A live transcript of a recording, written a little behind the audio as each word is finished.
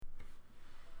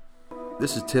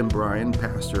This is Tim Bryan,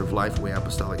 pastor of Lifeway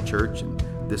Apostolic Church, and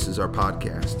this is our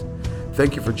podcast.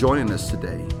 Thank you for joining us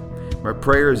today. My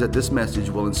prayer is that this message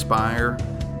will inspire,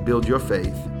 build your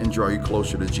faith, and draw you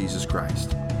closer to Jesus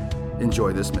Christ.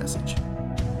 Enjoy this message.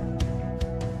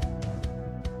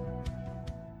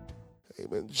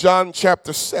 Amen. John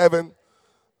chapter 7,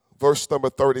 verse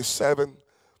number 37.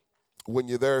 When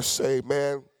you're there, say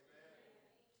amen.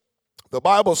 The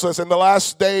Bible says, in the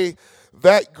last day,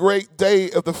 that great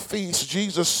day of the feast,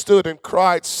 Jesus stood and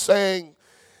cried, saying,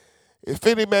 if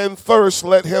any man thirst,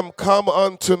 let him come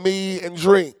unto me and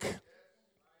drink.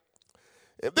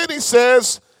 And then he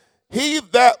says, he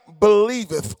that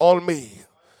believeth on me.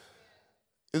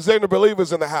 Is there any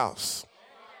believers in the house?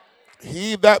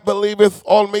 He that believeth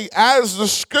on me, as the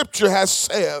scripture has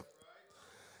said,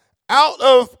 out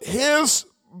of his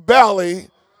belly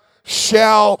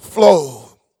shall flow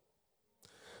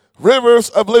rivers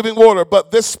of living water.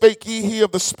 But this spake he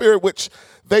of the Spirit, which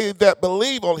they that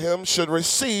believe on him should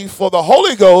receive. For the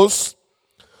Holy Ghost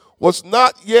was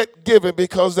not yet given,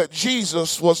 because that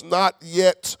Jesus was not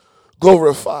yet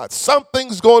glorified.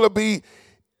 Something's going to be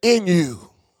in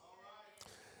you.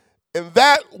 And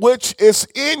that which is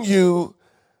in you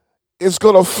is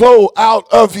going to flow out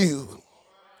of you.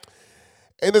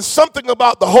 And it's something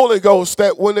about the Holy Ghost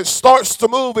that when it starts to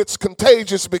move, it's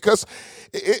contagious, because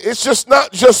it's just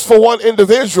not just for one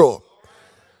individual.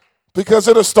 Because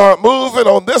it'll start moving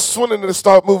on this one, and it'll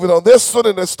start moving on this one,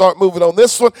 and it'll start moving on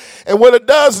this one. And what it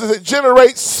does is it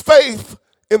generates faith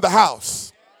in the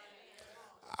house.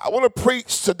 I want to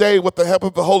preach today with the help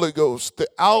of the Holy Ghost, the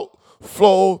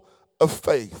outflow of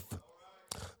faith.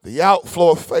 The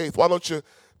outflow of faith. Why don't you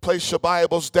place your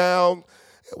Bibles down?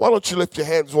 Why don't you lift your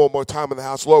hands one more time in the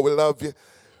house? Lord, we love you.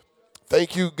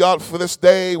 Thank you, God, for this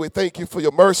day. We thank you for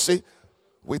your mercy.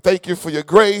 We thank you for your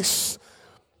grace.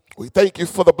 We thank you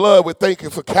for the blood. We thank you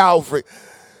for Calvary.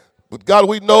 But God,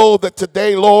 we know that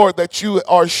today, Lord, that you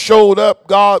are showed up,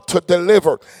 God, to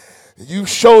deliver. You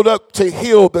showed up to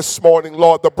heal this morning,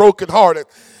 Lord, the brokenhearted.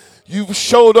 You've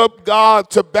showed up, God,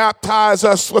 to baptize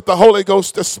us with the Holy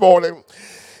Ghost this morning.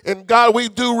 And God, we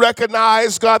do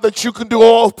recognize, God, that you can do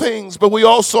all things, but we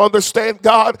also understand,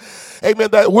 God, amen,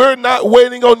 that we're not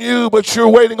waiting on you, but you're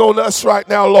waiting on us right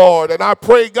now, Lord. And I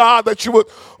pray, God, that you would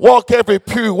walk every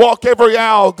pew, walk every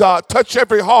aisle, God, touch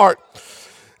every heart.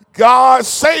 God,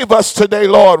 save us today,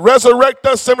 Lord. Resurrect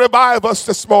us and revive us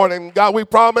this morning. God, we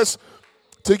promise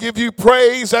to give you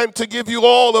praise and to give you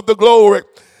all of the glory.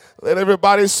 Let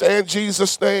everybody say in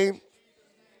Jesus' name.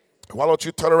 Why don't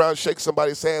you turn around and shake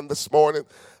somebody's hand this morning?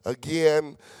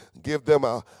 Again, give them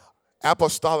an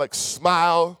apostolic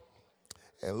smile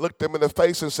and look them in the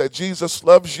face and say, Jesus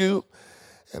loves you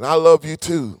and I love you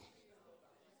too.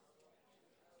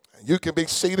 You can be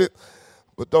seated,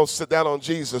 but don't sit down on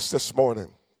Jesus this morning.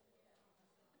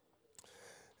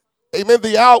 Amen.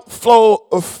 The outflow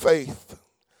of faith.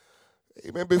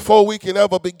 Amen. Before we can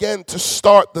ever begin to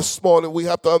start this morning, we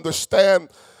have to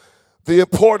understand the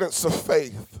importance of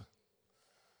faith.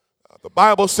 The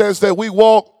Bible says that we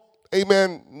walk,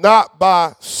 amen, not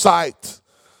by sight,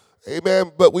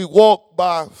 amen, but we walk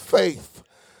by faith.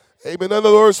 Amen. In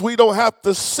other words, we don't have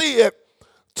to see it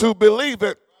to believe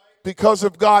it, because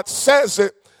if God says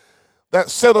it,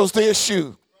 that settles the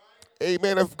issue.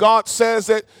 Amen. If God says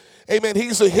it, amen,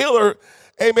 he's a healer,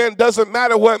 amen, doesn't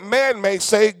matter what man may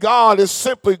say, God is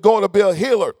simply going to be a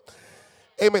healer.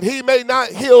 Amen. He may not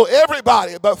heal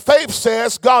everybody, but faith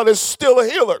says God is still a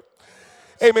healer.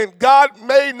 Amen. God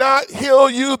may not heal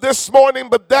you this morning,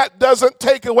 but that doesn't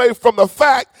take away from the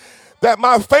fact that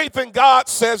my faith in God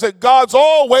says that God's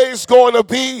always going to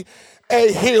be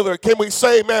a healer. Can we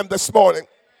say amen this morning?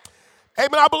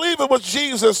 Amen. I believe it was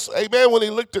Jesus, amen, when he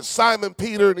looked at Simon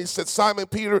Peter and he said, Simon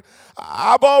Peter,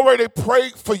 I've already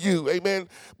prayed for you. Amen.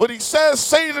 But he says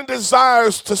Satan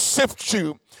desires to sift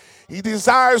you. He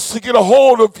desires to get a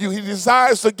hold of you. He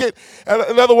desires to get,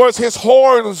 in other words, his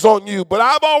horns on you. But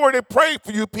I've already prayed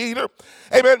for you, Peter.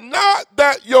 Amen. Not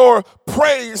that your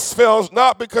praise fails,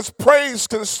 not because praise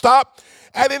can stop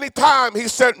at any time. He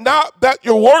said, not that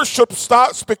your worship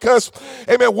stops, because,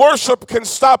 amen, worship can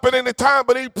stop at any time.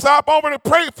 But I've already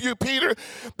prayed for you, Peter,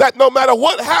 that no matter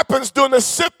what happens during the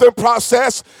sifting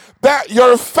process, that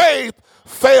your faith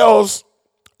fails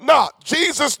not.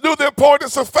 Jesus knew the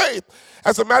importance of faith.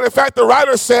 As a matter of fact, the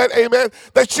writer said, amen,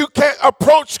 that you can't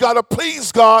approach God or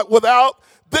please God without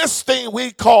this thing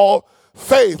we call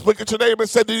faith. Look at your neighbor and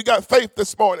say, do you got faith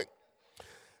this morning?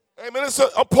 Amen. It's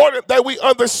important that we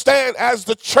understand as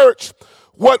the church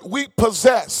what we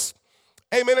possess.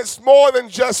 Amen. It's more than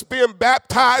just being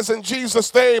baptized in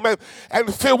Jesus' name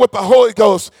and filled with the Holy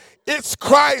Ghost. It's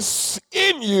Christ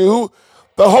in you,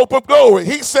 The hope of glory.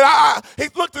 He said, he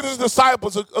looked at his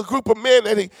disciples, a group of men,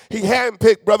 and he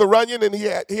handpicked Brother Runyon, and he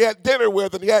had dinner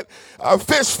with, and he had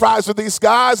fish fries with these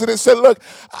guys, and he said, look,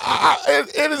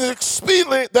 it is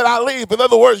expedient that I leave. In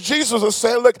other words, Jesus was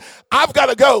saying, look, I've got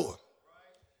to go.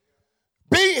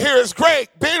 Being here is great.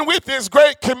 Being with you is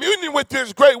great. Communion with you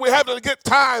is great. We're having a good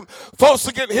time. Folks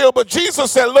are getting healed. But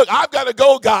Jesus said, look, I've got to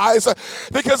go, guys,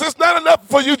 because it's not enough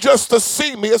for you just to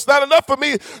see me. It's not enough for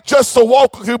me just to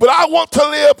walk with you, but I want to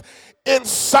live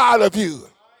inside of you.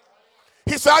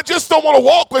 He said, I just don't want to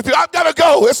walk with you. I've got to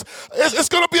go. It's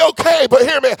going to be okay. But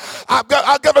hear me. I've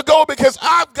got to go because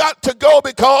I've got to go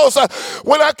because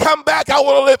when I come back, I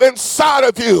want to live inside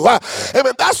of you.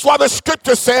 Amen. That's why the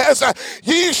scripture says,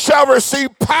 ye shall receive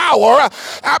power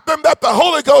after that the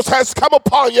Holy Ghost has come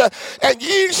upon you, and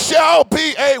ye shall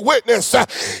be a witness.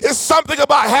 It's something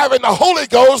about having the Holy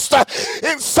Ghost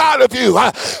inside of you.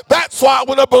 That's why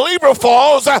when a believer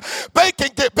falls, they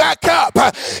can get back up.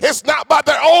 It's not by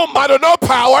their own might or no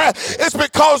power. It's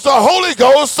because the Holy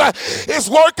Ghost is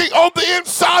working on the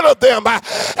inside of them,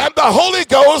 and the Holy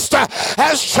Ghost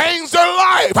has changed their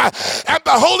life, and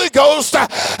the Holy Ghost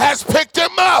has picked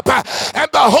them up, and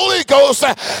the Holy Ghost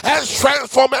has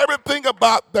transformed everything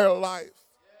about their life.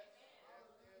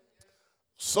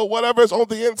 So whatever's on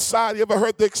the inside, you ever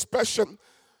heard the expression,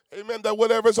 amen, that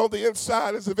whatever's on the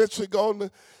inside is eventually going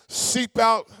to seep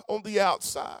out on the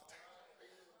outside.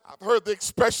 I've heard the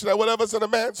expression that whatever's in a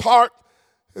man's heart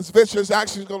is eventually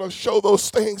actually going to show those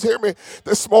things. Hear me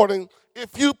this morning.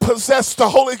 If you possess the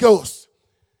Holy Ghost,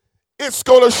 it's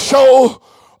going to show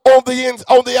on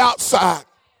the outside.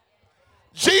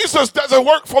 Jesus doesn't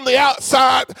work from the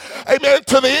outside, amen,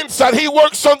 to the inside. He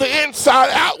works from the inside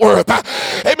outward.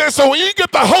 Amen. So when you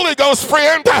get the Holy Ghost,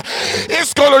 friend,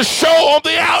 it's going to show on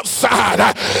the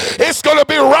outside. It's going to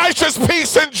be righteous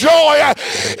peace and joy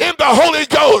in the Holy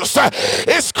Ghost.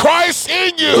 It's Christ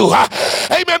in you.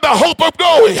 Amen. The hope of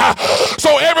glory.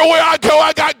 So everywhere I go,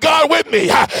 I got God with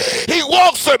me. He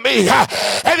walks with me,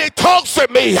 and he talks with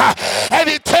me, and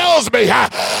he tells me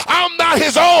I'm not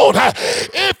his own.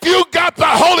 If you got the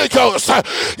Holy Ghost,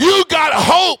 you got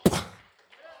hope.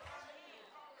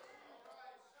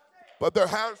 But there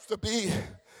has to be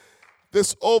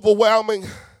this overwhelming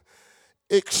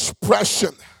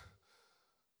expression.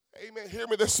 Amen. Hear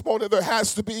me this morning. There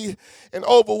has to be an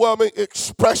overwhelming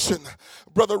expression,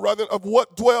 Brother Runyon, of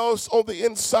what dwells on the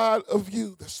inside of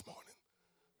you this morning.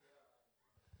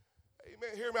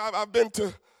 Amen. Hear me.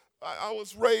 I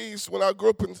was raised when I grew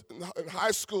up in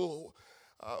high school.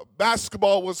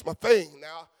 Basketball was my thing.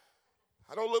 Now,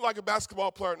 I don't look like a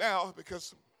basketball player now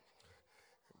because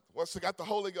once I got the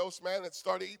Holy Ghost, man, and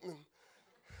start eating.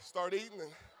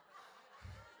 And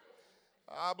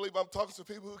I believe I'm talking to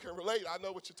people who can relate. I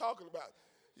know what you're talking about.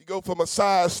 You go from a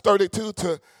size 32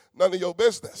 to none of your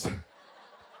business.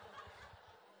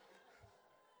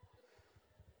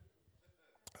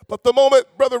 But the moment,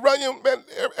 Brother Runyon, man,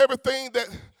 everything that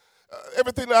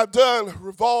I've done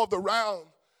revolved around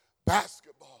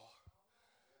basketball.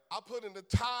 I put in the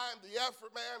time, the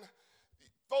effort, man.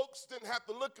 Folks didn't have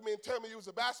to look at me and tell me he was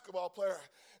a basketball player.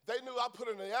 They knew I put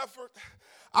in the effort.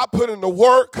 I put in the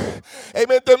work.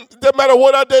 Amen. Didn't matter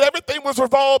what I did. Everything was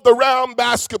revolved around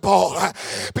basketball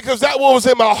because that was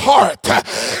in my heart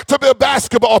to be a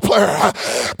basketball player.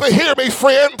 But hear me,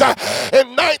 friend.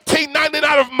 In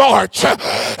 1999 of March,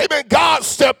 amen, God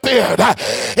stepped in.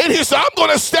 And he said, I'm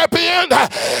going to step in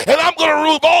and I'm going to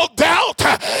remove all doubt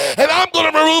and I'm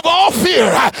going to remove all fear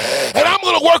and I'm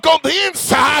going to work on the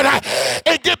inside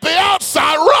and get the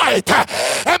outside right.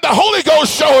 And the Holy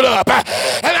Ghost showed up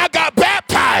and I got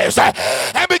baptized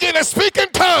and began to speak in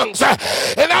tongues, and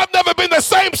I've never been the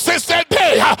same since that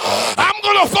day. I'm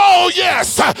gonna fall,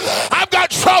 yes. I've got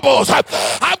troubles,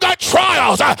 I've got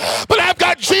trials, but I've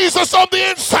got Jesus on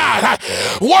the inside,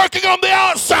 working on the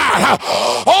outside.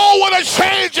 Oh, what a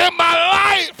change in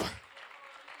my life,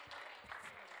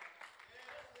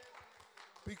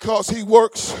 because he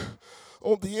works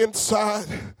on the inside,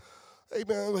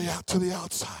 amen, to the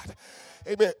outside.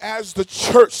 Amen. As the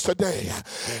church today,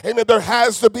 amen, there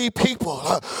has to be people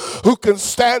who can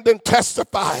stand and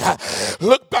testify,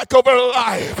 look back over their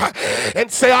life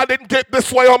and say, I didn't get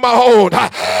this way on my own.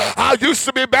 I used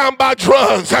to be bound by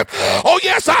drugs. Oh,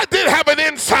 yes, I did have an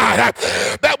inside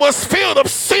that was filled of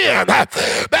sin,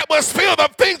 that was filled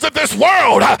of things of this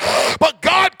world. But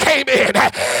God came in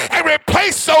and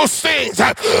replaced those things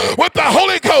with the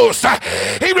Holy Ghost.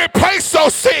 He replaced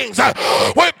those things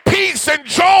with peace and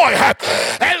joy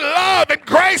and love and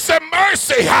grace and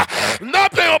mercy.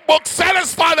 Nothing will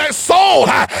satisfy that soul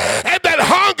and that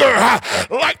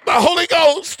hunger like the Holy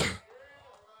Ghost.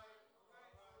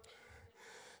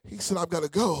 He said, I've got to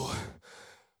go.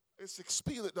 It's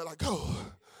expedient that I go.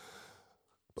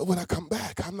 But when I come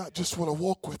back, I'm not just want to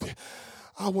walk with you.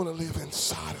 I want to live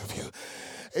inside of you.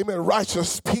 Amen.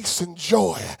 Righteous peace and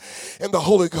joy in the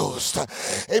Holy Ghost.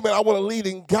 Amen. I want to lead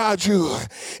and guide you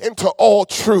into all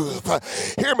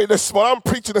truth. Hear me this morning. I'm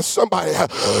preaching to somebody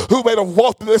who may have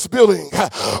walked in this building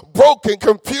broken,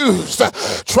 confused,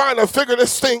 trying to figure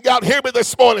this thing out. Hear me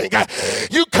this morning.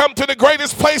 You come to the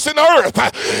greatest place in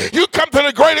earth. You come to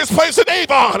the greatest place in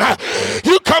Avon.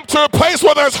 You come to a place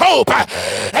where there's hope.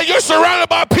 And you're surrounded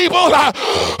by people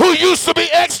who used to be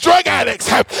ex-drug addicts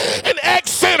and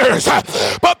ex-sinners.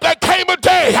 But there came a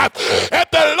day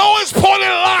at the lowest point in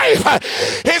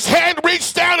life, his hand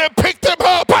reached down and picked them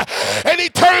up, and he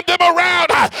turned them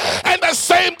around. And the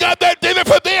same God that did it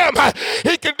for them,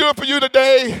 he can do it for you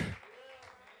today.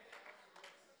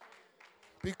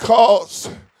 Because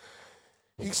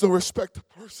he's no respecter of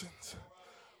persons.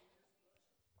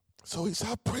 So he said,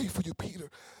 I pray for you,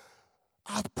 Peter.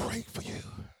 I pray for you.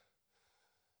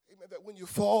 Amen. That when you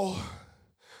fall,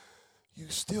 you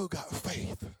still got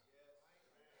faith.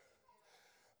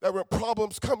 That when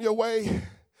problems come your way,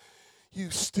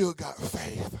 you still got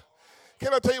faith.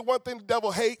 Can I tell you one thing the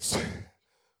devil hates?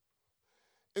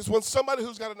 Is when somebody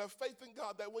who's got enough faith in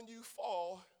God that when you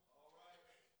fall,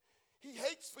 he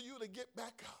hates for you to get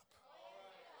back up.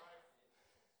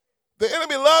 The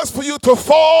enemy loves for you to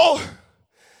fall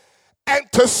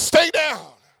and to stay down.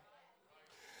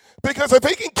 Because if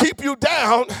he can keep you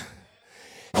down,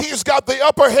 he's got the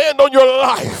upper hand on your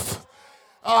life.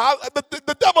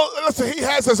 The devil, listen, he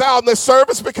has his eye on this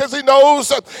service because he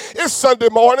knows it's Sunday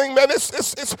morning, man.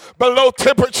 It's below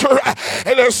temperature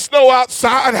and there's snow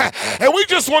outside. And we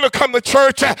just want to come to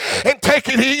church and take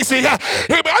it easy.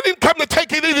 I didn't come to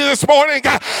take it easy this morning.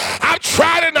 I've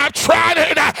tried it.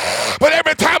 But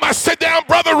every time I sit down,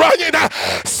 Brother Runyon,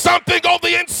 something on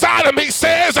the inside of me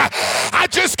says, I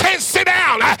just can't sit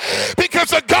down because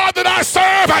the God that I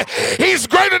serve, he's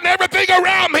greater than everything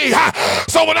around me.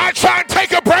 So when I try and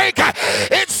take a break,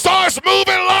 it starts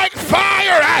moving like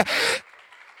fire.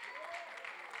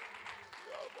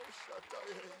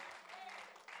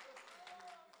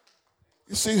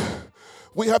 You see,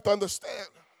 we have to understand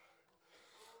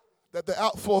that the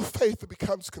outflow of faith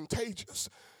becomes contagious.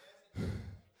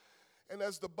 And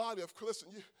as the body of Christ,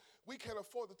 we can't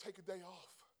afford to take a day off.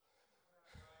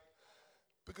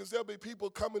 Because there'll be people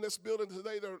coming in this building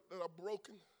today that are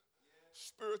broken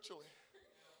spiritually,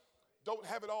 don't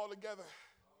have it all together.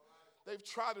 They've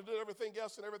tried to do everything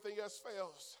else and everything else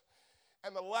fails.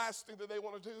 And the last thing that they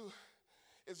want to do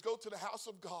is go to the house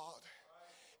of God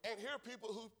and hear people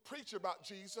who preach about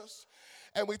Jesus.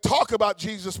 And we talk about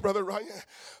Jesus, Brother Ryan,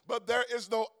 but there is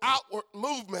no outward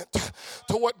movement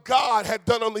to what God had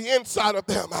done on the inside of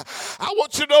them. I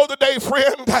want you to know today,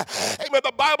 friend, amen,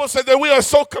 the Bible says that we are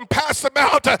so compassed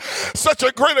about such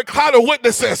a great cloud of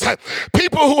witnesses,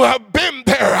 people who have been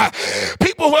there,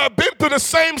 people who have been through the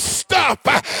same stuff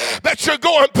that you're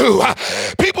going through,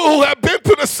 people who have been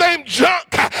through the same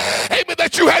junk, amen,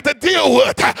 that you had to deal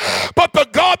with. But the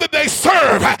God that they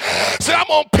serve said, I'm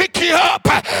going to pick you up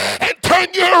and turn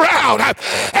you around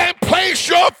and place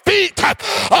your feet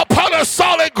upon a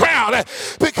solid ground.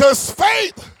 Because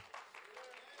faith,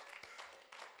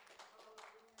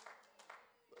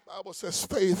 the Bible says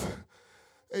faith,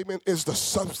 amen, is the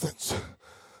substance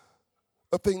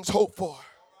of things hoped for.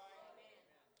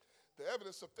 The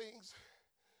evidence of things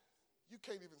you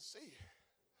can't even see.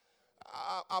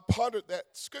 I pondered that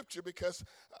scripture because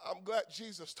I'm glad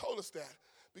Jesus told us that,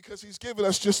 because he's given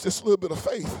us just this little bit of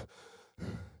faith.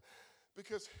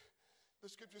 Because the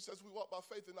scripture says we walk by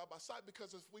faith and not by sight,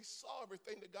 because if we saw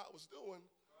everything that God was doing,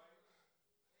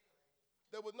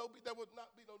 there would not be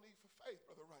no need for faith,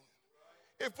 Brother Ryan.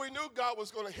 If we knew God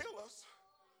was going to heal us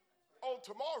on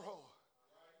tomorrow,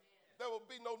 there would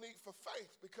be no need for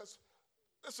faith, because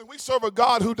listen, we serve a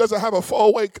God who doesn't have a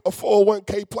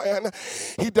 401k plan.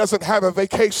 He doesn't have a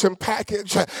vacation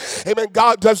package. Amen.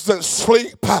 God doesn't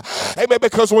sleep. Amen.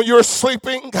 Because when you're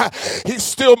sleeping, he's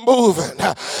still moving.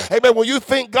 Amen. When you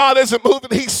think God isn't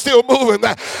moving, he's still moving.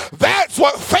 That's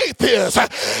what faith is.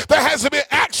 There has to be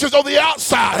actions on the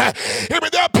outside. Amen.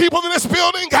 There are people in this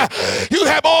building, you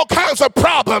have all kinds of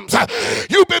problems.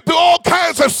 You've been through all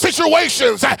kinds of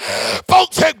situations.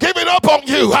 Folks have given up on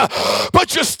you,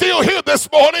 but you're still here this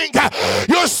morning.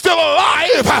 You're still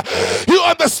alive. You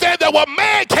understand that what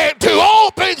man can't do, all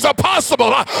things are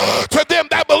possible to them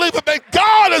that believe that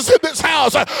God is in this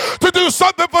house to do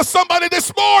something for somebody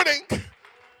this morning.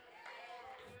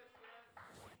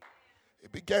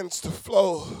 It begins to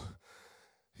flow.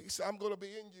 He said, I'm going to be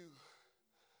in you.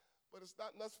 But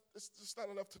it's just not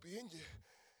enough to be in you.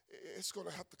 it's going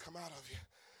to have to come out of you.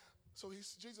 So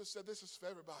Jesus said, this is for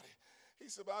everybody. He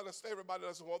said, but I understand everybody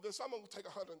doesn't want this. I'm going to take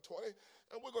 120,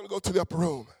 and we're going to go to the upper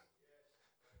room.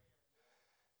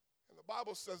 And the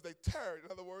Bible says they tarried.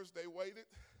 In other words, they waited.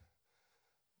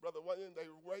 Brother William, they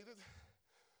waited.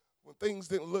 When things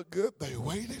didn't look good, they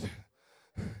waited.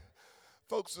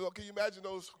 Folks, can you imagine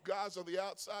those guys on the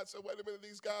outside say, wait a minute,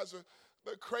 these guys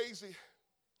they're crazy.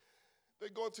 They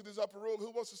go into this upper room.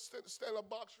 Who wants to stand in a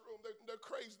box room? They're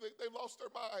crazy. They've lost their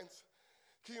minds.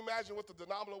 Can you imagine what the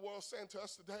denominator world is saying to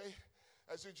us today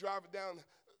as you're driving down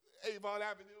Avon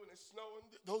Avenue and it's snowing?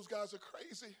 Those guys are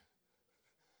crazy.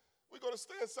 We're going to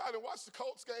stay inside and watch the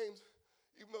Colts games,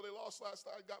 even though they lost last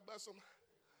night. God bless them.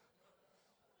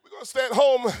 We're going to stay at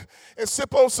home and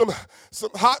sip on some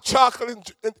hot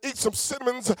chocolate and eat some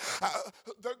cinnamons.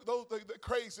 They're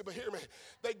crazy, but hear me.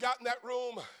 They got in that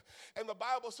room, and the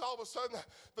Bible said all of a sudden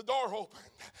the door opened.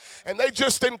 And they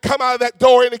just didn't come out of that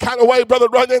door any kind of way, Brother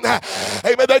Runyon.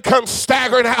 Amen. They come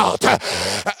staggering out.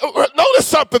 Notice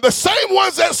something. The same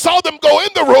ones that saw them go in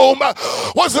the room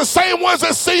was the same ones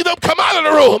that see them come out of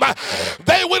the room.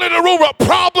 They went in the room with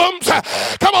problems.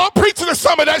 Come on, preaching to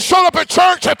somebody that showed up at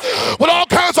church with all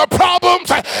kinds of problems.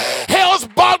 Hell's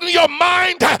bothering your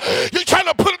mind. You're trying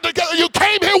to put it together. You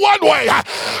came here one way,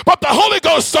 but the Holy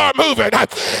Ghost started moving.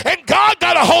 And God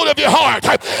got a hold of your heart.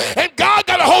 And God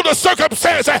got a hold of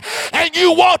circumstance. And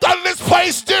you walked out of this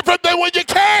place different than when you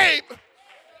came.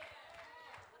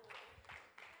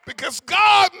 Because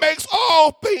God makes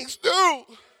all things new.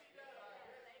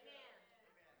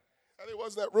 And they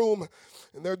was in that room,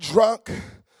 and they're drunk.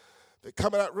 They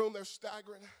come in that room, they're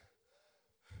staggering.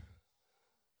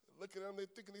 Look at them, they're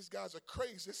thinking these guys are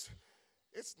crazy.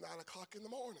 It's 9 o'clock in the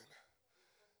morning.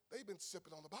 They've been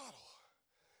sipping on the bottle.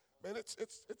 Man, it's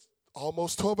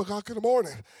almost 12 o'clock in the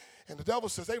morning. And the devil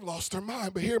says they've lost their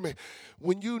mind. But hear me,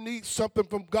 when you need something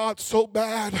from God so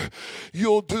bad,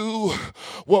 you'll do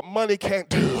what money can't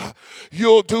do.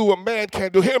 You'll do what man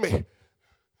can't do. Hear me.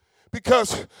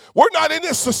 Because we're not in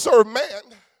this to serve man.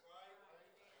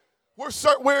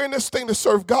 We're in this thing to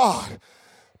serve God.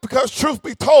 Because truth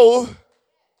be told,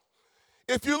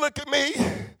 if you look at me,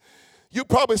 you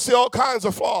probably see all kinds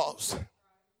of flaws.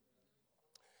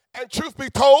 And truth be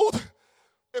told,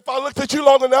 if I looked at you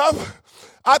long enough,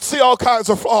 I'd see all kinds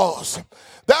of flaws.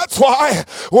 That's why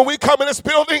when we come in this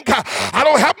building, I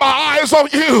don't have my eyes on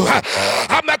you.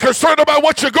 I'm not concerned about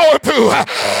what you're going through.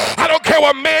 I don't care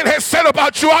what man has said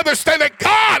about you. I understand that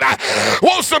God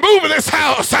wants to move in this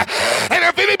house. And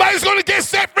if anybody's going to get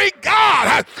set free,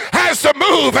 God has to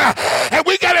move. And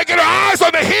we got to get our eyes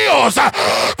on the hills,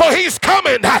 for he's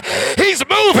coming. He's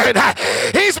moving.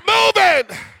 He's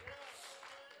moving.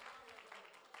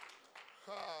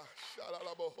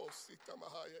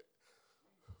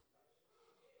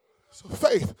 So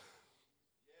faith,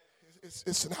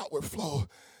 it's an outward flow.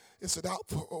 It's an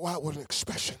outward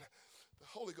expression. The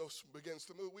Holy Ghost begins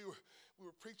to move. We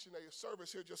were preaching a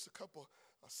service here just a couple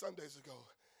of Sundays ago.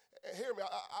 And hear me,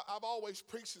 I've always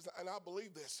preached this, and I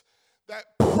believe this, that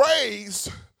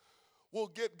praise will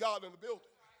get God in the building.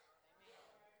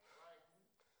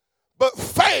 But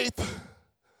faith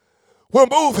will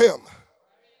move him.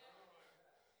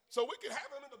 So we can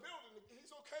have him in the building.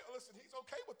 He's okay. Listen, he's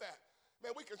okay with that.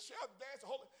 Man, we can shout, dance,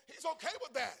 hold it. He's okay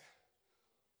with that.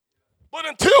 But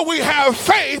until we have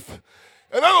faith,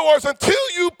 in other words,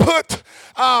 until you put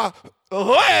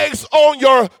legs on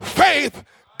your faith,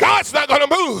 God's not going to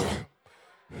move.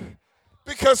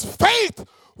 Because faith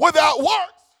without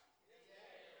works.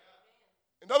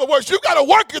 In other words, you got to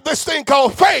work at this thing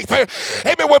called faith.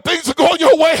 Amen. When things are going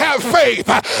your way, have faith.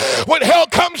 When hell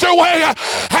comes your way,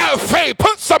 have faith.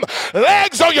 Put some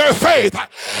legs on your faith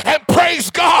and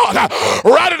praise God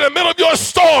right in the middle of your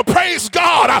storm. Praise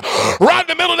God right in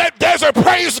the middle of that desert.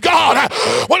 Praise God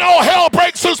when all hell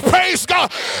breaks loose. Praise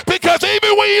God, because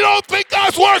even when you don't think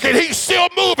God's working, he's still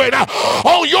moving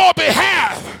on your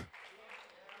behalf.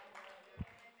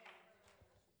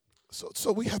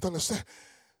 So we have to understand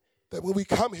that when we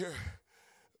come here,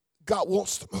 God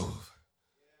wants to move.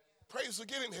 Praise will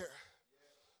get him here.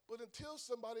 But until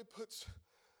somebody puts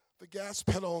the gas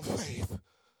pedal on faith,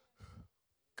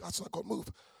 God's not going to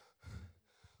move.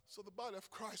 So the body of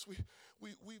Christ,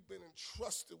 we've been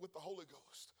entrusted with the Holy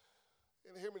Ghost.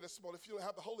 And hear me this morning, if you don't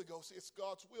have the Holy Ghost, it's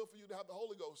God's will for you to have the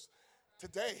Holy Ghost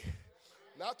today.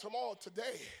 Not tomorrow,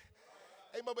 today.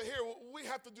 Amen. But here, we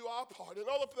have to do our part. In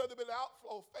order for there to be an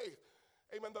outflow of faith,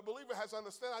 amen, the believer has to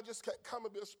understand, I just can't come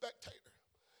and be a spectator.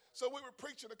 So we were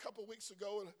preaching a couple weeks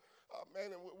ago, and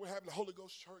and we're having the Holy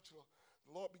Ghost church, and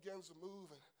the Lord begins to move.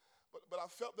 But I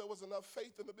felt there was enough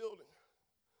faith in the building.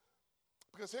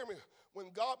 Because hear me, when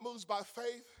God moves by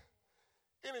faith,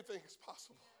 Anything is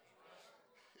possible.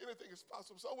 Anything is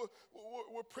possible. So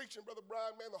we're preaching, Brother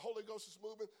Brian, man, the Holy Ghost is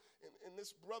moving. And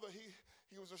this brother,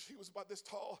 he was about this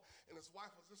tall, and his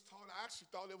wife was this tall. And I actually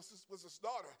thought it was his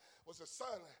daughter, was his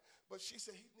son. But she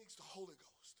said he needs the Holy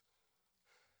Ghost.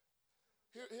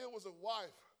 Here was a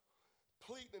wife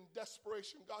pleading in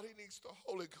desperation, God, he needs the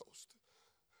Holy Ghost.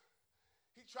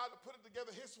 He tried to put it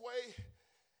together his way,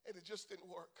 and it just didn't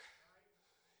work.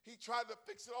 He tried to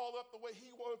fix it all up the way he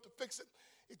wanted to fix it.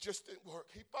 It just didn't work.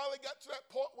 He finally got to that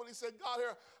point when he said, God,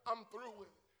 here, I'm through with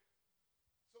it.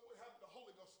 So what happened? The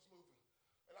Holy Ghost is moving.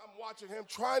 And I'm watching him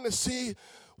trying to see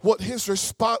what his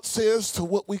response is to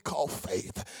what we call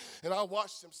faith. And I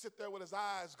watched him sit there with his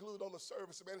eyes glued on the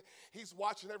service. Man, he's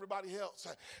watching everybody else.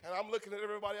 And I'm looking at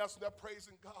everybody else, and they're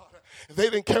praising God.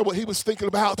 They didn't care what he was thinking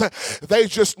about. They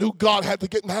just knew God had to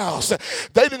get in the house.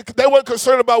 They weren't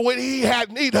concerned about what he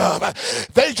had need of.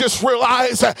 They just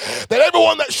realized that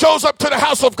everyone that shows up to the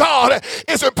house of God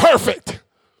isn't perfect.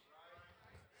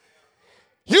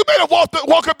 You may have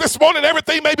woke up this morning,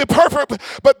 everything may be perfect,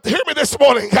 but hear me this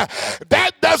morning.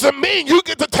 That doesn't mean you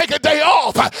get to take a day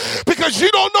off, because you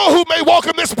don't know who may walk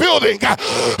in this building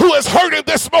who is hurting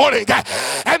this morning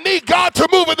and need God to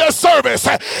move in their service.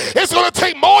 It's going to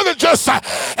take more than just,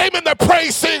 amen, the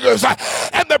praise singers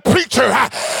and the preacher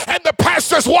and the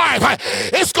pastor's wife.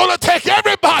 It's going to take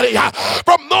everybody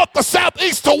from north to south,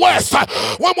 east to west.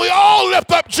 When we all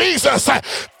lift up Jesus,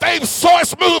 faith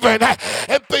starts moving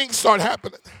and things start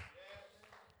happening.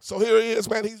 So here he is,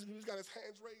 man. He's got his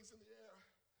hands raised in the air.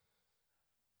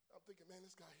 I'm thinking, man,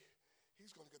 this guy,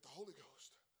 he's going to get the Holy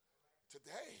Ghost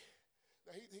today.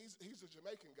 Now, he's a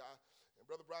Jamaican guy. And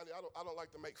Brother Brownie, I don't like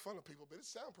to make fun of people, but it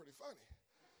sounds pretty funny.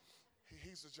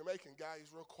 He's a Jamaican guy. He's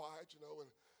real quiet, you know, and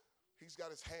he's got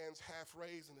his hands half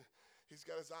raised, and he's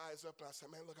got his eyes up. And I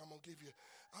said, man, look, I'm going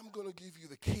to give you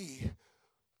the key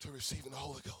to receiving the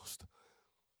Holy Ghost.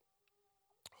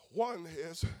 One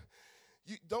is,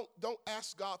 you don't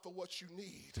ask God for what you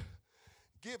need.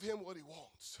 Give him what he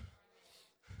wants.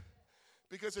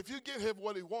 Because if you give him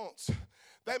what he wants,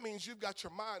 that means you've got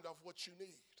your mind off what you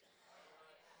need.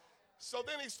 So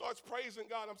then he starts praising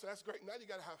God. I'm saying, that's great. Now you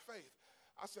got to have faith.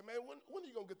 I said, man, when are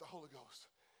you going to get the Holy Ghost?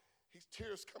 He's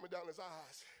tears coming down his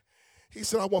eyes. He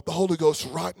said, I want the Holy Ghost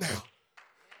right now.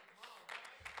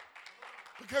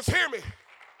 Because hear me.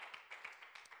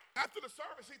 After the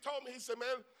service, he told me, he said,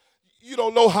 man, you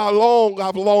don't know how long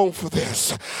I've longed for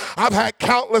this. I've had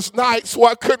countless nights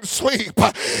where I couldn't sleep.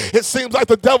 It seems like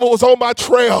the devil was on my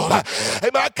trail.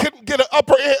 And I couldn't get an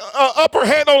upper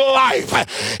hand on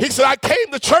life. He said, I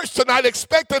came to church tonight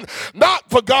expecting not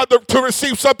for God to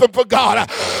receive something for God.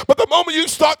 But the moment you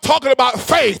start talking about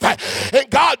faith, and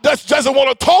God just doesn't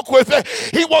want to talk with it,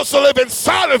 he wants to live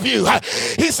inside of you.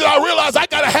 He said, I realize I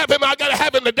got to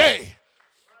have him today.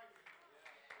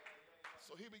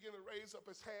 Up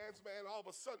his hands, man. All of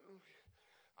a sudden,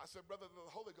 I said, brother,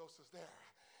 the Holy Ghost is there.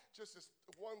 Just as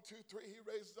 1, 2, 3, he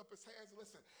raises up his hands. And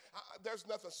listen, there's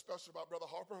nothing special about Brother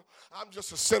Harper. I'm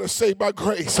just a sinner saved by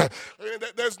grace.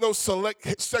 There's no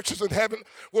select sections in heaven.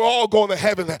 We're all going to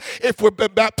heaven if we've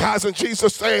been baptized in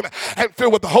Jesus' name and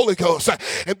filled with the Holy Ghost.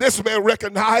 And this man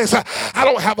recognized, I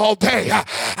don't have all day.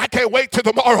 I can't wait till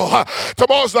tomorrow.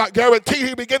 Tomorrow's not guaranteed.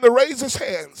 He began to raise his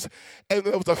hands, and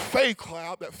there was a faith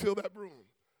cloud that filled that room.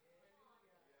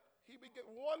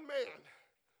 One man,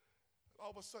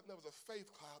 all of a sudden there was a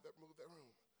faith cloud that moved that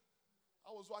room.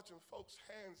 I was watching folks'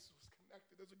 hands was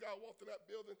connected. There's a guy walked in that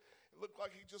building. It looked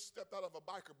like he just stepped out of a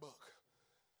biker book.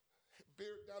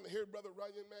 Beard down to here, Brother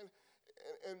Runyon, man.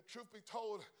 And truth be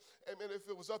told, I mean, if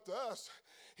it was up to us,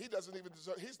 he doesn't even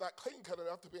deserve, he's not clean cut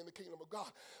enough to be in the kingdom of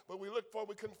God. But we looked for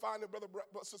him, we couldn't find him,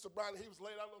 Sister Brian, he was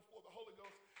laid out before the Holy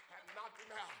Ghost had knocked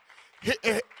him out.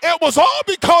 It was all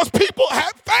because people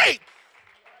had faith.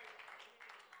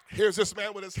 Here's this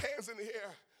man with his hands in the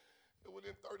air. And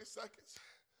within 30 seconds,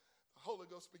 the Holy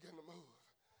Ghost began to move.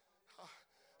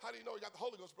 How do you know he got the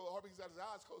Holy Ghost, Brother Harvey? He's got his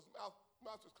eyes closed,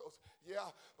 mouth was closed. Yeah,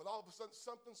 but all of a sudden,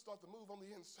 something started to move on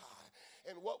the inside.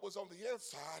 And what was on the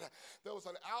inside, there was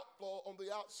an outflow on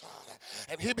the outside.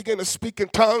 And he began to speak in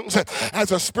tongues as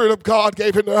the Spirit of God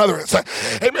gave him the utterance.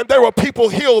 Amen. There were people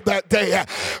healed that day.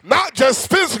 Not just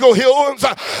physical healings,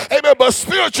 amen, but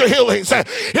spiritual healings.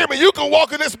 Hear me, you can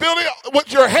walk in this building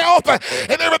with your health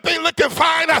and everything looking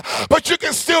fine, but you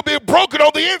can still be broken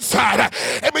on the inside.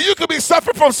 Amen. You could be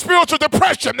suffering from spiritual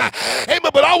depression.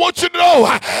 Amen. But I want you to know,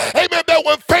 amen, that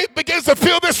when faith begins to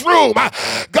fill this room,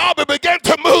 God will begin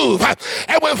to move.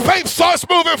 And when faith starts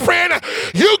moving, friend,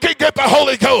 you can get the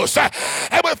Holy Ghost.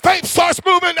 And when faith starts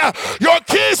moving, your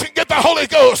kids can get the Holy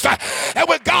Ghost. And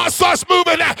when God starts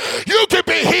moving, you can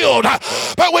be healed.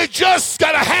 But we just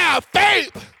got to have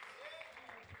faith.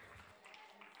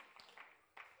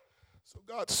 So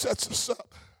God sets us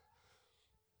up.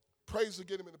 Praise to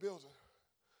get him in the building.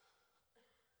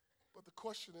 But the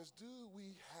question is, do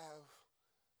we have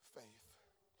faith?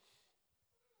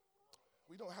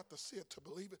 We don't have to see it to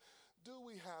believe it. Do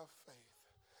we have faith?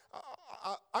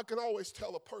 I can always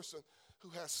tell a person who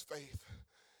has faith.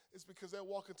 It's because they're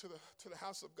walking to the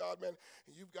house of God, man,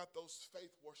 and you've got those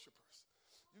faith worshipers.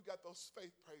 You've got those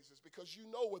faith praises because you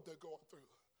know what they're going through.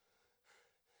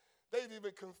 They've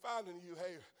even confided in you,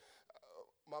 hey,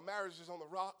 my marriage is on the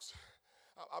rocks.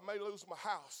 I may lose my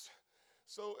house.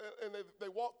 So, and they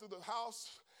walk through the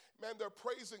house, man, they're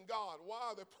praising God. Why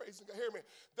are they praising God? Hear me.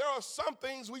 There are some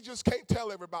things we just can't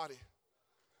tell everybody.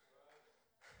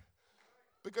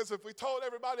 Because if we told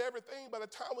everybody everything, by the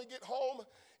time we get home,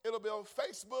 it'll be on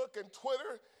Facebook and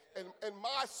Twitter and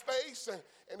MySpace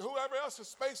and whoever else's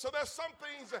space. So there's some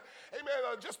things,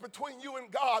 amen, just between you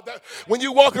and God that when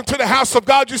you walk into the house of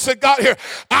God, you say, God, here,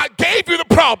 I gave you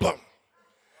the problem.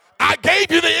 I gave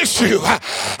you the issue.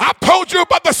 I told you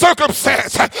about the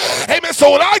circumstance. Amen.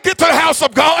 So when I get to the house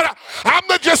of God, I'm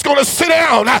not just going to sit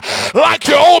down like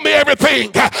you owe me everything.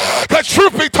 Because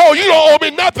truth be told, you don't owe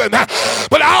me nothing.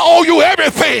 But I owe you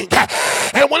everything.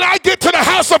 And when I get to the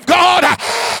house of God,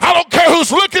 I don't care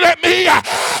who's looking at me.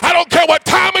 I don't care what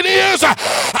time it is.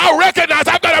 I recognize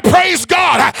I've got to praise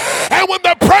God. And when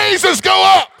the praises go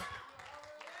up,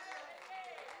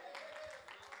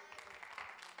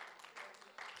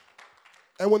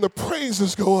 and when the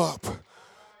praises go up,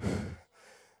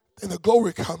 then the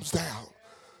glory comes down.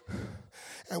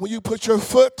 And when you put your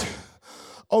foot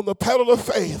on the pedal of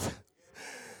faith,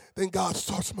 then God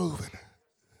starts moving.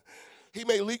 He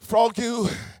may leapfrog you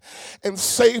and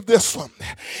save this one.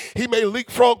 He may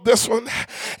leapfrog this one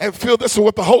and fill this one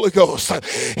with the Holy Ghost.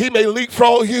 He may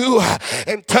leapfrog you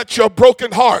and touch your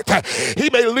broken heart. He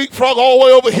may leapfrog all the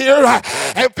way over here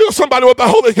and fill somebody with the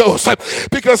Holy Ghost.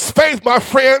 Because faith, my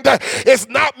friend, is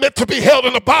not meant to be held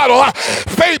in a bottle.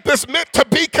 Faith is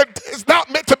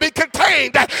not meant to be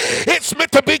contained. It's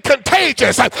meant to be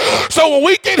contagious. So when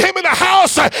we get him in the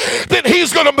house, then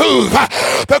he's going to move.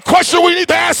 The question we need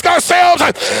to ask ourselves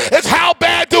is, how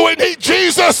bad do we need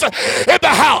Jesus in the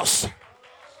house?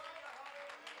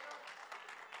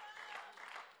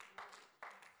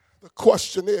 The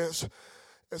question is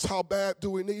how bad do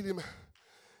we need him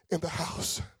in the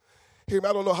house? Hear me,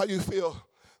 I don't know how you feel,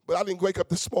 but I didn't wake up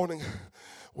this morning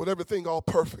with everything all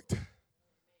perfect.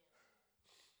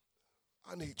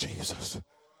 I need Jesus.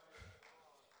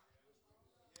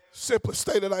 Simply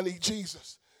stated, I need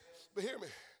Jesus. But hear me.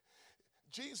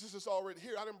 Jesus is already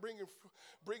here. I didn't bring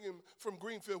him from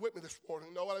Greenfield with me this morning.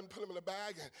 No, I didn't put him in a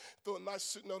bag and throw a nice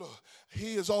suit. No.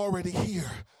 He is already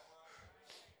here.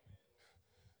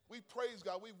 We praise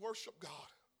God. We worship God.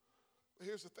 But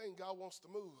here's the thing. God wants to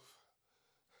move.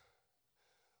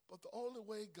 But the only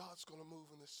way God's going to move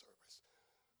in this service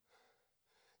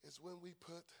is when we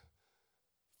put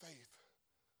faith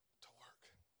to work.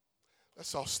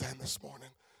 Let's all stand this morning.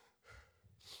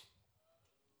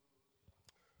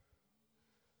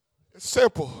 It's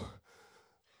simple,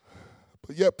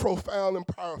 but yet profound and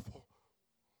powerful.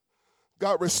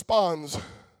 God responds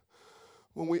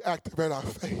when we activate our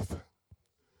faith.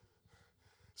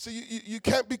 See, you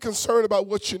can't be concerned about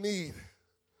what you need,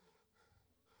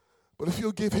 but if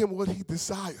you'll give him what he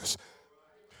desires,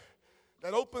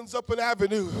 that opens up an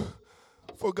avenue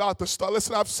for God to start.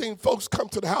 Listen, I've seen folks come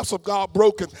to the house of God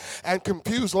broken and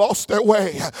confused, lost their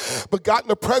way, but got in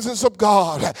the presence of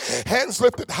God, hands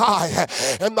lifted high,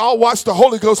 and now watch the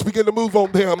Holy Ghost begin to move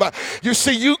on them. You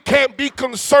see, you can't be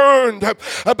concerned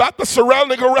about the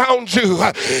surrounding around you.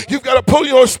 You've got to pull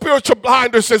your spiritual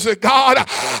blinders and say, God,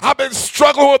 I've been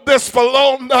struggling with this for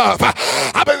long enough.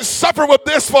 I've been suffering with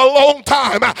this for a long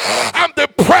time. I'm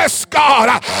depressed,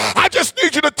 God. I just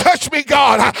need you to touch me,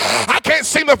 God. I can't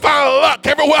seem to find luck.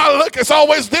 Everywhere I look, it's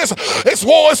always this. It's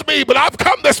woe is me. But I've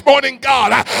come this morning,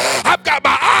 God. I've got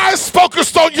my eyes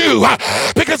focused on you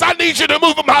because I need you to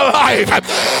move in my life.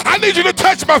 I need you to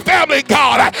touch my family,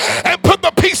 God, and put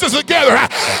the pieces together.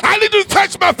 I need you to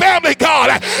touch my family,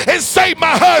 God, and save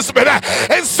my husband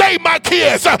and save my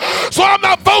kids. So I'm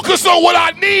not focused on what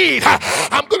I need.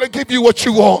 I'm going to give you what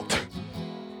you want.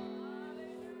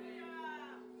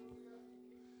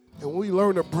 And when we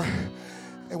learn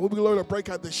to break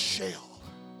out this shell,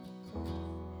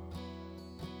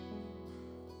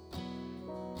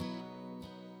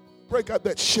 break out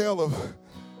that shell of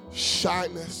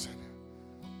shyness,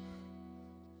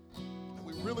 and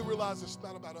we really realize it's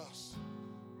not about us.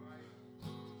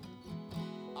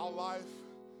 Our life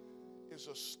is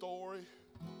a story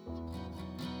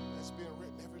that's being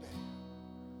written every day.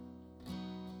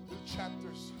 New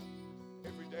chapters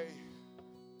every day.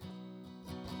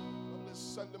 Don't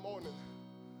Sunday morning,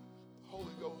 the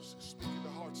Holy Ghost is speaking to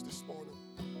hearts this morning.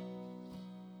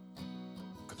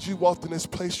 Because you walked in this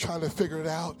place trying to figure it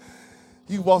out.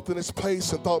 You walked in this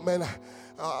place and thought, man,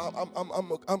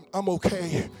 I'm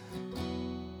okay.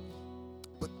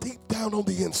 But deep down on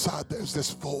the inside, there's this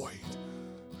void.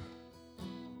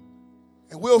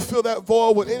 And we'll fill that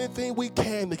void with anything we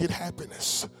can to get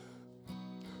happiness.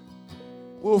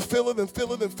 We'll fill it and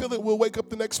fill it and fill it. We'll wake up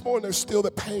the next morning, there's still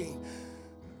the pain.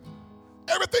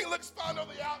 Everything looks fine on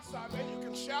the outside, man. You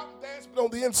can shout and dance, but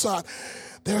on the inside,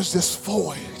 there's this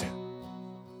void.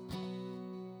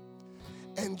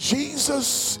 And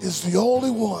Jesus is the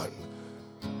only one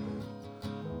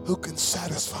who can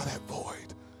satisfy that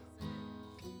void.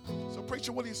 So,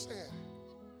 preacher, what are you saying?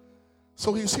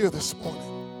 So he's here this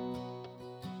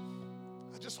morning.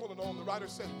 I just want to know, the writer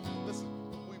said, listen,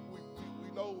 we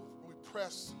know we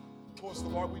press towards the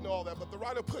Lord, we know all that, but the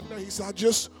writer put in there, he said, I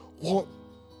just want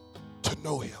to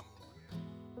know him.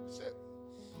 That's it.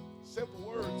 Simple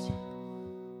words.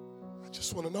 I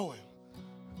just want to know him.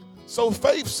 So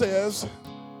faith says,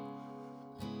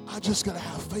 I just got to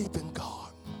have faith in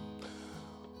God.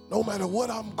 No matter what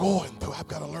I'm going through, I've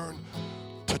got to learn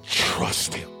to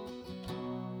trust him.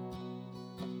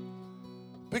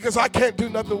 Because I can't do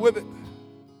nothing with it.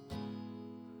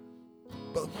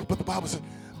 But the Bible said,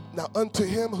 now unto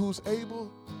him who's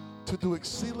able to do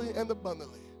exceedingly and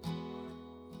abundantly,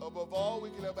 above all we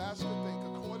can ever ask or think,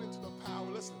 according to the power,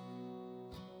 listen,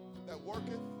 that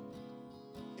worketh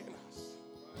in us.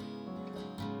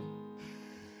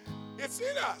 It's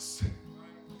in us.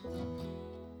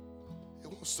 It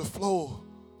wants to flow.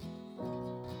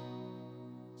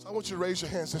 So I want you to raise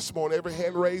your hands this morning. Every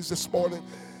hand raised this morning.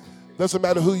 Doesn't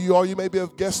matter who you are. You may be a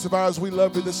guest of ours. We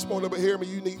love you this morning, but hear me,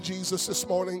 you need Jesus this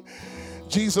morning.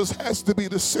 Jesus has to be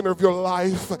the center of your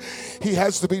life. He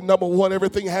has to be number one.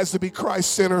 Everything has to be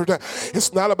Christ-centered.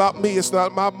 It's not about me. It's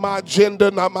not my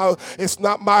agenda. It's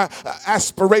not my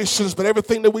aspirations, but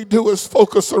everything that we do is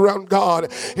focused around God.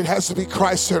 It has to be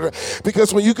Christ-centered.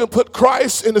 Because when you can put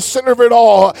Christ in the center of it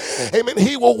all, amen,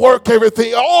 he will work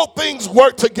everything. All things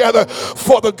work together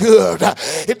for the good.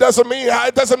 It doesn't mean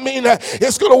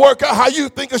it's going to work out how you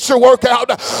think it should work out,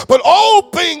 but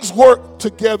all things work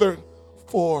together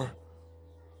for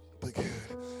the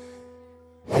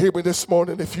good. Hear me this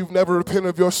morning. If you've never repented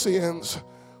of your sins,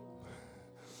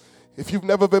 if you've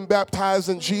never been baptized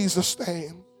in Jesus'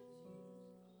 name,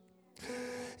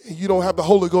 and you don't have the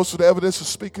Holy Ghost with the evidence of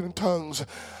speaking in tongues,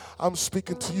 I'm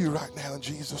speaking to you right now in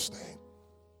Jesus' name.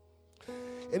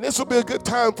 And this will be a good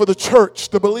time for the church,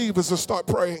 the believers, to start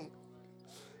praying.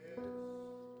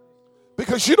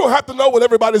 Because you don't have to know what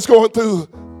everybody's going through.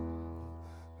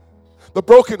 The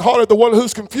brokenhearted, the one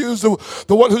who's confused,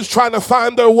 the one who's trying to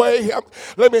find their way.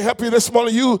 Let me help you this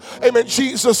morning. Amen.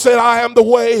 Jesus said, I am the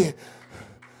way.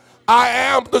 I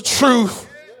am the truth.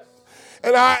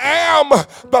 And I am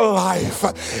the life.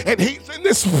 And he's in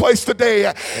this place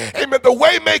today. Amen. The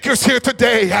way maker's here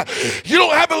today. You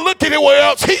don't have to look anywhere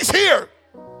else. He's here.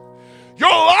 Your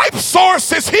life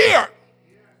source is here.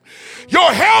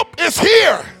 Your help is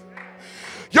here.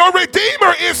 Your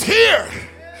Redeemer is here.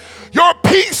 Your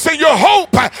peace and your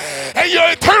hope and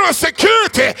your eternal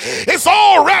security is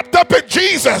all wrapped up in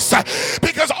Jesus,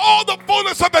 because all the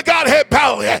fullness of the Godhead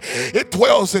bodily, it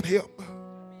dwells in him.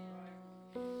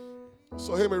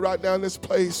 So hear me right now in this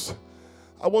place.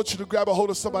 I want you to grab a hold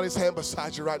of somebody's hand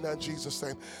beside you right now in Jesus'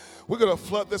 name. We're going to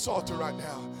flood this altar right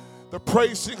now. The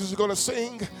praise singers are going to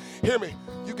sing. Hear me.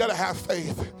 You got to have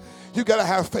faith. You got to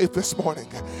have faith this morning.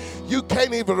 You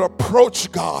can't even approach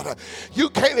God. You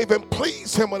can't even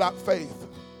please him without faith.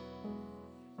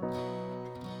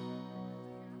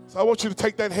 So I want you to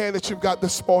take that hand that you've got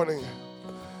this morning.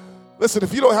 Listen,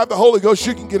 if you don't have the Holy Ghost,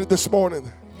 you can get it this morning.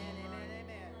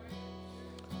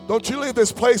 Don't you leave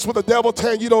this place with the devil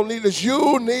telling you don't need this.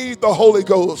 You need the Holy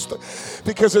Ghost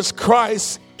because it's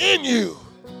Christ in you.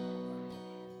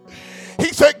 He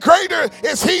said, greater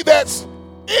is he that's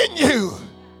in you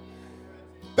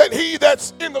than he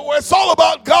that's in the world. It's all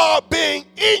about God being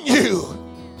in you.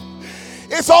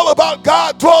 It's all about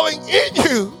God dwelling in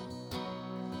you.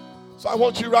 So I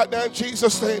want you right now in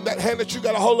Jesus' name, that hand that you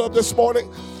got a hold of this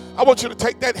morning, I want you to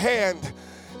take that hand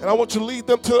and I want you to lead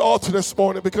them to the altar this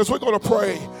morning, because we're going to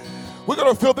pray. We're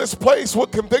going to fill this place with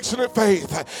conviction and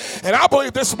faith. And I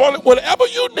believe this morning, whatever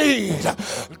you need,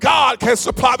 God can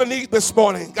supply the need this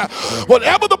morning.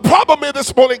 Whatever the problem is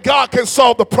this morning, God can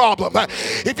solve the problem.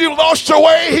 If you lost your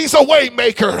way, he's a way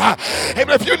maker.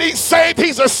 And if you need saved,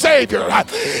 he's a savior.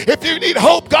 If you need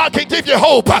hope, God can give you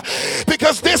hope.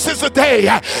 Because this is a day.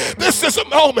 This is a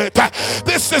moment.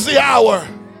 This is the hour.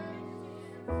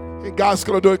 And God's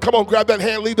going to do it. Come on, grab that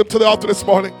hand, lead them to the altar this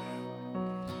morning.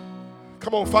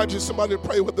 Come on, find you somebody to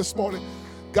pray with this morning.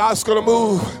 God's going to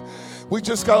move. We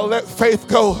just got to let faith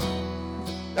go.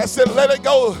 That's it, let it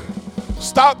go.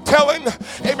 Stop telling,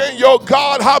 amen, your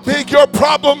God how big your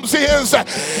problems is,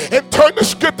 and turn the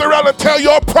script around and tell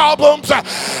your problems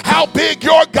how big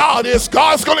your God is.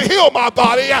 God's going to heal my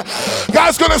body.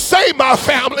 God's going to save my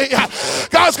family.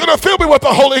 God's going to fill me with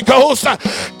the Holy Ghost.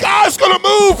 God's going to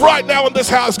move right now in this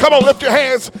house. Come on, lift your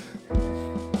hands.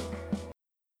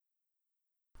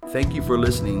 Thank you for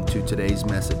listening to today's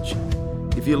message.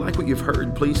 If you like what you've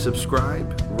heard, please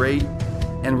subscribe, rate,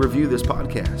 and review this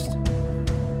podcast.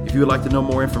 If you would like to know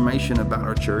more information about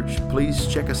our church, please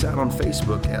check us out on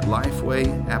Facebook at Lifeway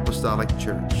Apostolic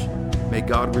Church. May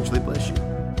God richly bless you.